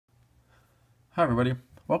Hi everybody,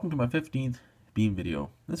 welcome to my 15th beam video.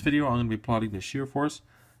 In this video I'm going to be plotting the shear force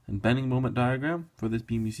and bending moment diagram for this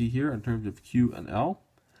beam you see here in terms of Q and L.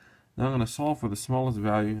 Now I'm going to solve for the smallest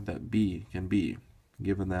value that B can be,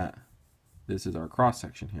 given that this is our cross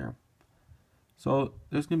section here. So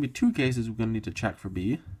there's going to be two cases we're going to need to check for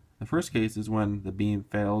B. The first case is when the beam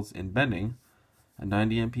fails in bending at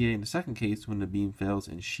 90 MPa, and the second case when the beam fails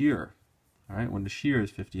in shear, when the shear is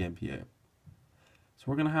 50 MPa. So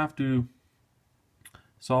we're going to have to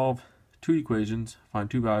solve two equations, find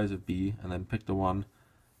two values of B, and then pick the one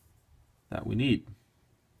that we need.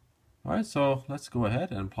 Alright, so let's go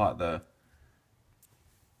ahead and plot the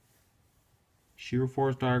shear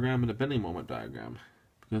force diagram and the bending moment diagram,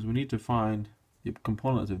 because we need to find the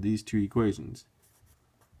components of these two equations.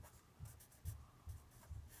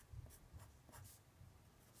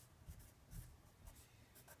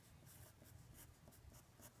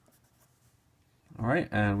 Alright,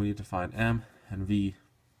 and we need to find M and V,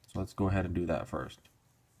 so let's go ahead and do that first.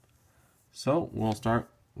 So we'll start,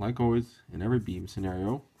 like always, in every beam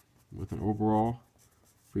scenario with an overall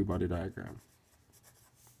free body diagram.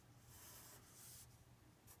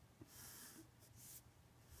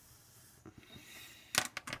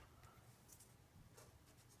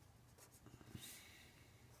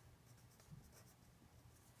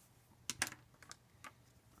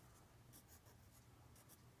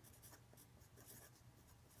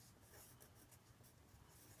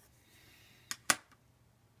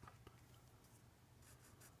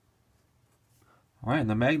 Alright, and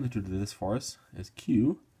the magnitude of this force is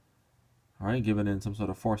Q, alright, given in some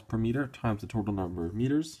sort of force per meter times the total number of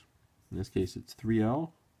meters. In this case it's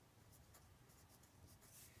 3L.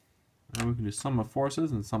 And we can do sum of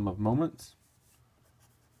forces and sum of moments.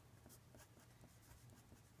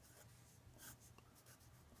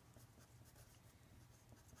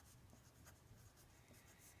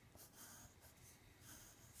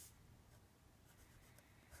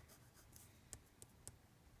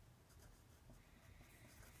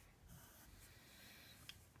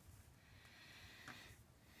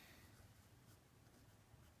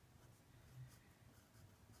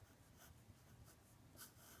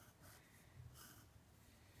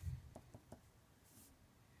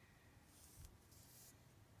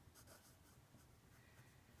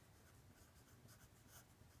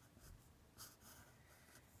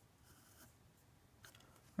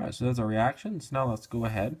 Alright, so there's our reactions. Now let's go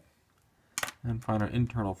ahead and find our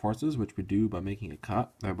internal forces, which we do by making a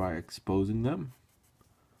cut, thereby exposing them.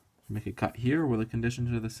 Make a cut here where the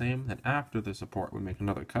conditions are the same, then after the support we make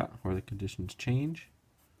another cut where the conditions change.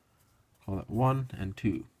 Call it 1 and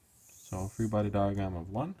 2. So free body diagram of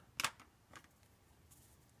 1.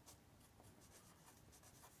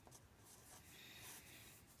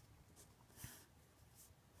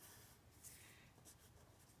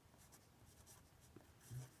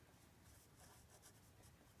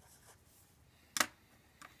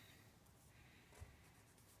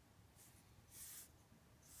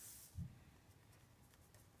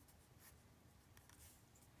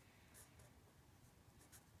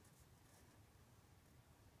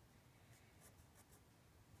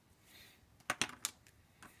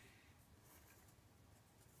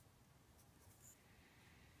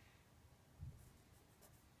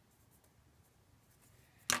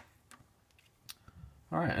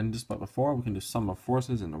 Alright, and just like before, we can do sum of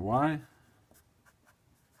forces in the Y.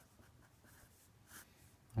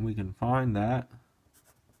 And we can find that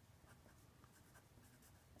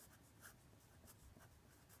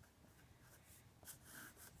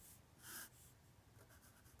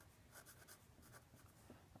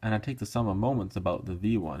and I take the sum of moments about the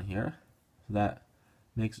V1 here. So that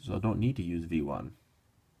makes it so I don't need to use V1.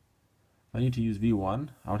 If I need to use V1,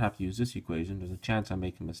 I would have to use this equation. There's a chance I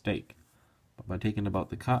make a mistake. But by taking about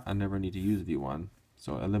the cut, I never need to use V1.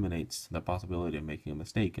 So it eliminates the possibility of making a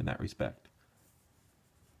mistake in that respect.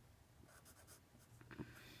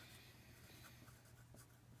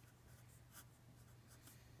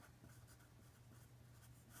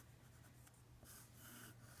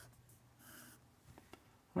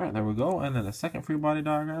 Alright, there we go. And then the second free body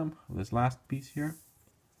diagram of this last piece here.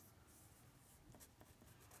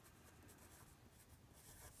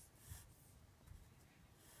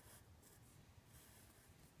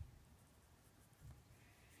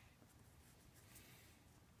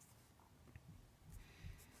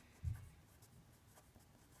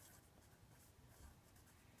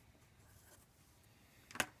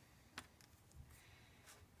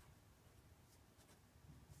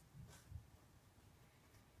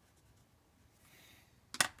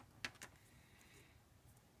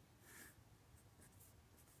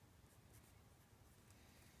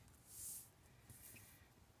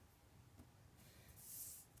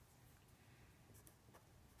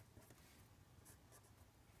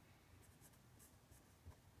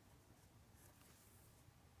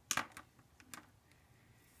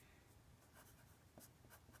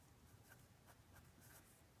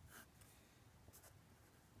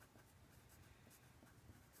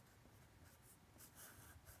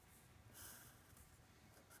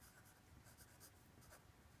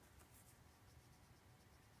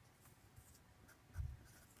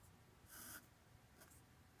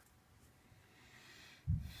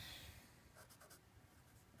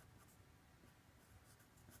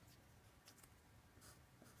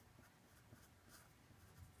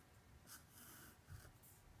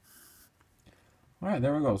 Alright,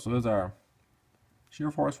 there we go. So there's our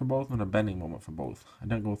shear force for both and a bending moment for both. I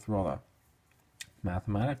didn't go through all the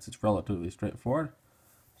mathematics. It's relatively straightforward.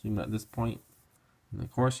 So even at this point in the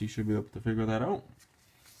course, you should be able to figure that out.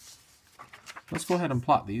 Let's go ahead and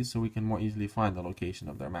plot these so we can more easily find the location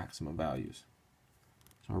of their maximum values.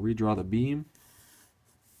 So I'll redraw the beam.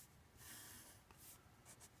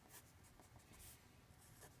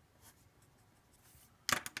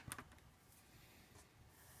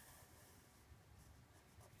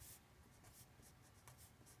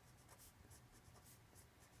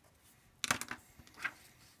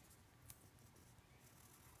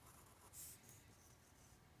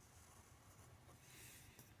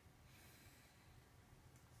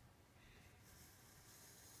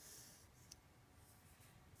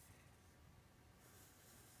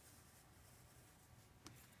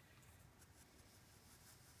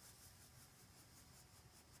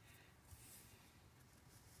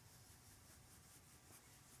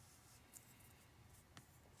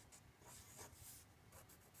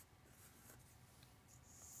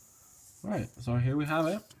 Right, so here we have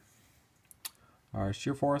it. Our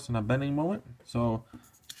shear force and a bending moment. So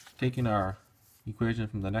taking our equation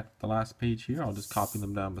from the last page here, I'll just copy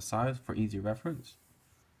them down beside for easy reference.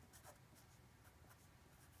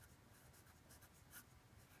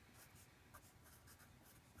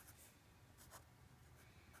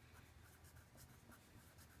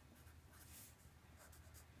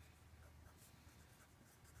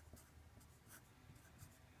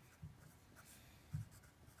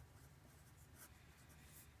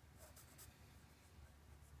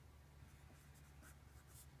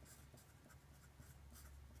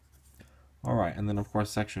 Alright, and then of course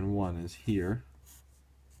section 1 is here,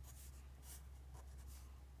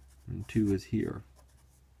 and 2 is here.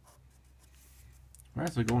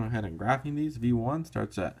 Alright, so going ahead and graphing these, V1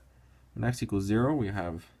 starts at, when x equals 0, we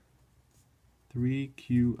have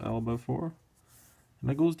 3QL by 4,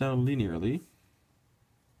 and it goes down linearly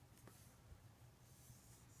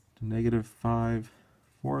to negative 5/4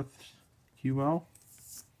 QL.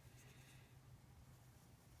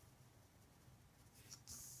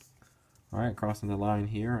 Alright, crossing the line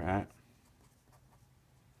here at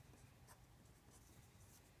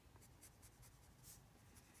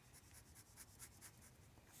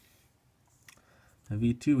a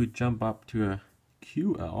V2, we jump up to a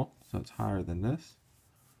QL, so it's higher than this.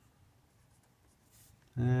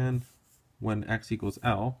 And when x equals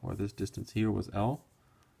L, or this distance here was L,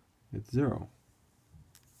 it's 0.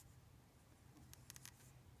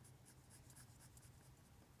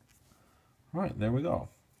 Alright, there we go.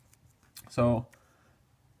 So,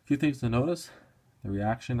 a few things to notice. The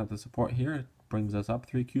reaction at the support here brings us up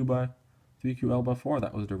 3QL by 4.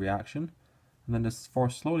 That was the reaction. And then this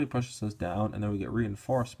force slowly pushes us down, and then we get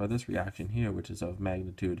reinforced by this reaction here, which is of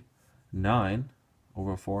magnitude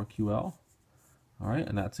 9/4QL. Alright,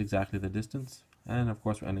 and that's exactly the distance. And of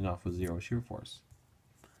course, we're ending off with 0 shear force.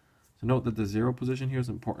 So note that the 0 position here is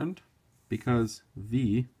important because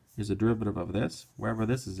V is a derivative of this. Wherever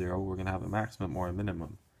this is 0, we're going to have a maximum or a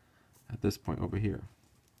minimum at this point over here.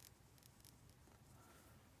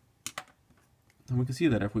 And we can see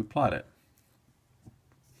that if we plot it.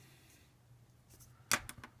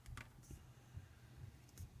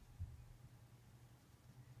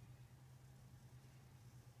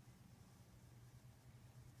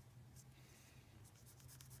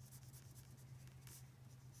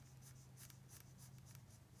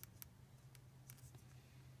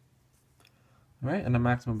 Right, and the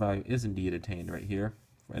maximum value is indeed attained right here,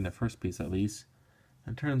 in the first piece at least.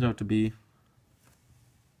 It turns out to be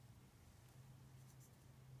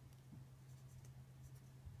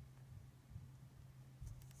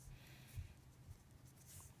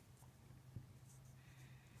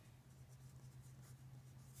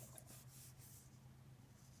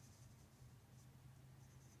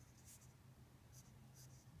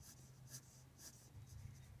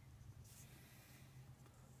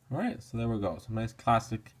Alright, so there we go. Some nice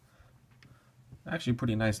classic, actually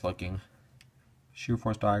pretty nice looking shear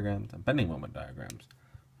force diagrams and bending moment diagrams.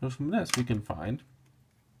 So from this we can find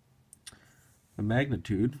the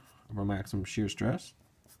magnitude of our maximum shear stress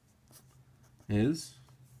is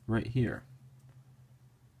right here.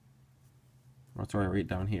 Or sorry, right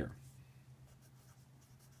down here.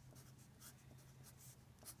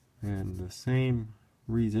 And the same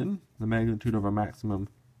reason, the magnitude of our maximum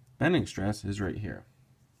bending stress is right here.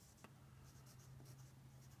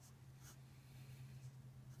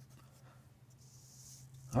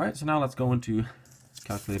 Alright, so now let's go into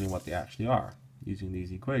calculating what they actually are using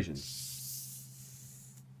these equations.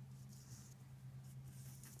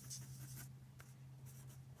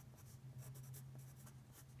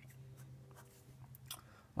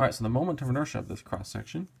 Alright, so the moment of inertia of this cross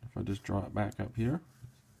section, if I just draw it back up here,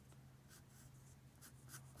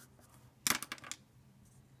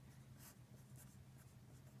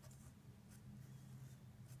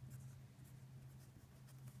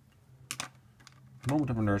 moment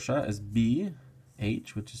of inertia is b,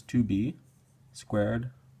 h, which is 2b, squared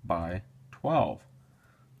by 12.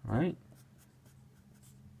 Alright?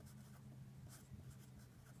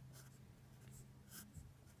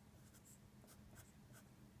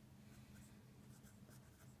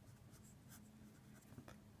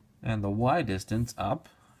 And the y distance up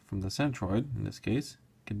from the centroid, in this case,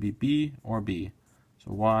 can be b or b.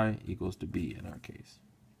 So y equals to b in our case.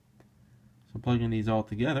 So plugging these all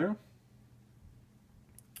together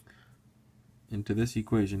into this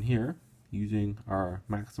equation here, using our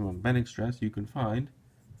maximum bending stress, you can find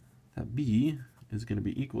that b is going to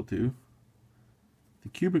be equal to the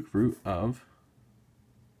cubic root of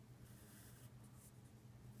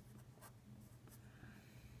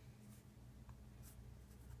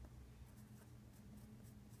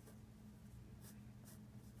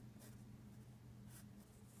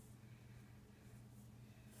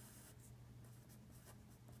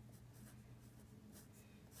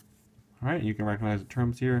Alright, you can recognize the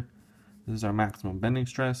terms here. This is our maximum bending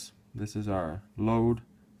stress, this is our load,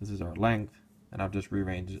 this is our length, and I've just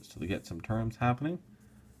rearranged it so to get some terms happening.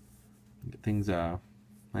 Get things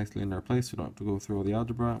nicely in their place so we don't have to go through all the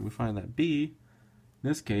algebra. And we find that B, in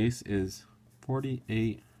this case, is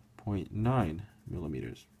 48.9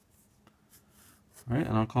 millimeters. Alright,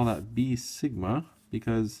 and I'll call that B sigma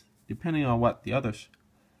because depending on what the other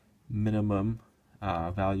minimum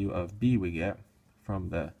value of B we get from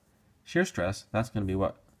the shear stress, that's going to be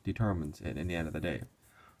what determines it in the end of the day.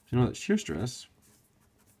 So you know that shear stress,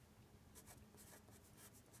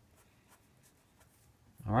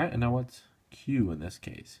 alright, and now what's Q in this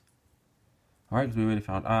case? Alright, because we already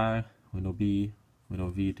found I, we know B, we know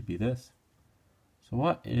V to be this. So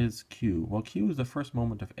what is Q? Well, Q is the first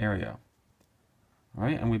moment of area.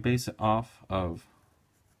 Alright, and we base it off of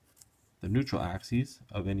the neutral axes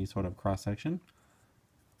of any sort of cross section.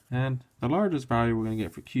 And the largest value we're going to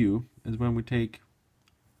get for Q is when we take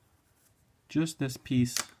just this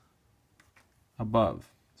piece above.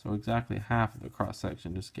 So exactly half of the cross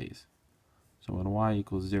section in this case. So when y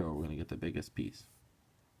equals 0, we're going to get the biggest piece.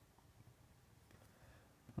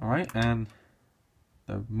 Alright, and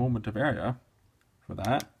the moment of area for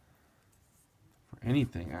that, for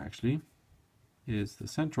anything actually, is the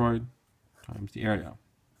centroid times the area.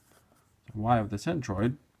 So y of the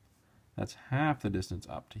centroid, that's half the distance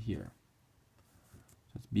up to here.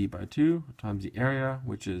 So it's b by 2 times the area,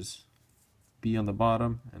 which is b on the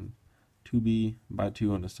bottom, and 2b by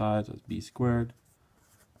 2 on the sides, so it's b squared.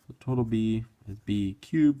 So total b is b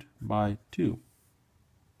cubed by 2.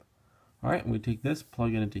 Alright, and we take this,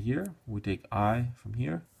 plug it into here. We take I from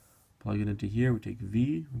here, plug it into here. We take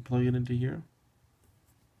v, and plug it into here.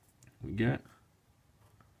 We get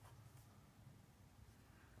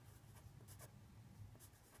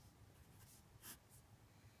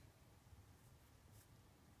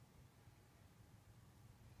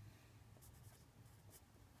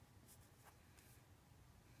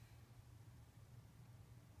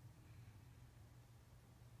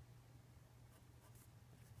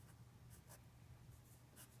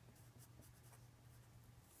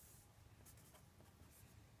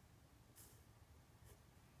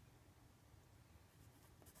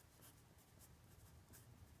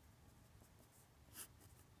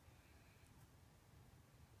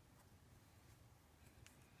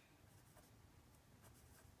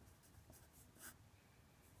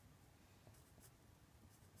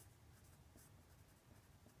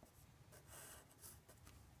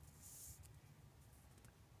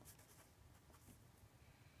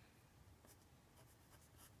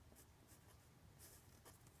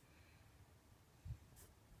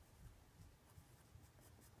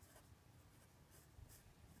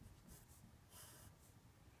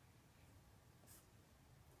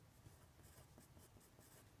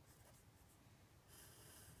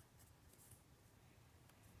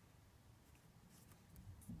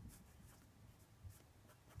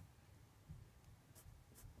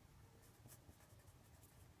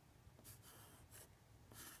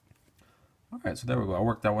Alright, so there we go. I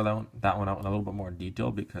worked that one out in a little bit more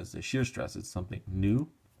detail because the shear stress is something new.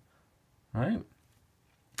 Alright.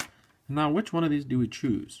 Now, which one of these do we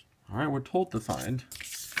choose? Alright, we're told to find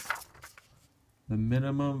the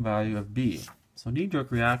minimum value of B. So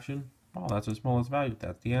knee-jerk reaction, oh, that's the smallest value.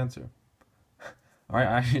 That's the answer. Alright,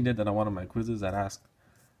 I actually did that on one of my quizzes that asked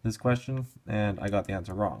this question, and I got the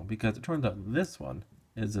answer wrong because it turns out this one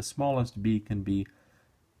is the smallest B can be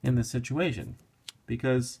in this situation.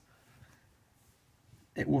 because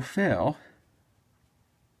it will fail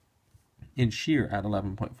in shear at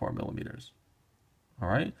 11.4 millimeters. All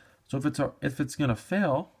right. So if it's going to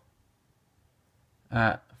fail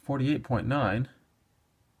at 48.9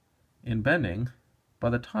 in bending, by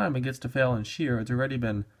the time it gets to fail in shear, it's already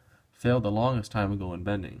been failed the longest time ago in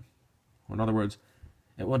bending. Or in other words,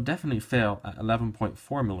 it will definitely fail at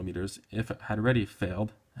 11.4 millimeters if it had already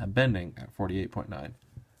failed at bending at 48.9.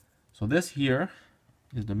 So this here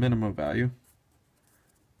is the minimum value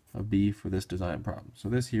of B for this design problem. So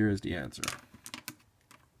this here is the answer.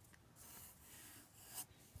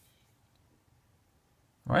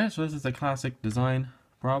 Alright, so this is a classic design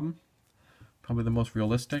problem. Probably the most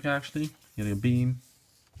realistic actually. Getting a beam,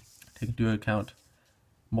 take into account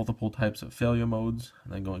multiple types of failure modes,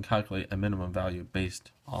 and then go and calculate a minimum value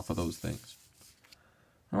based off of those things.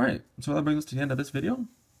 Alright, so that brings us to the end of this video.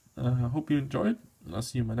 I hope you enjoyed, and I'll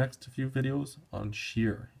see you in my next few videos on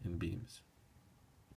shear in beams.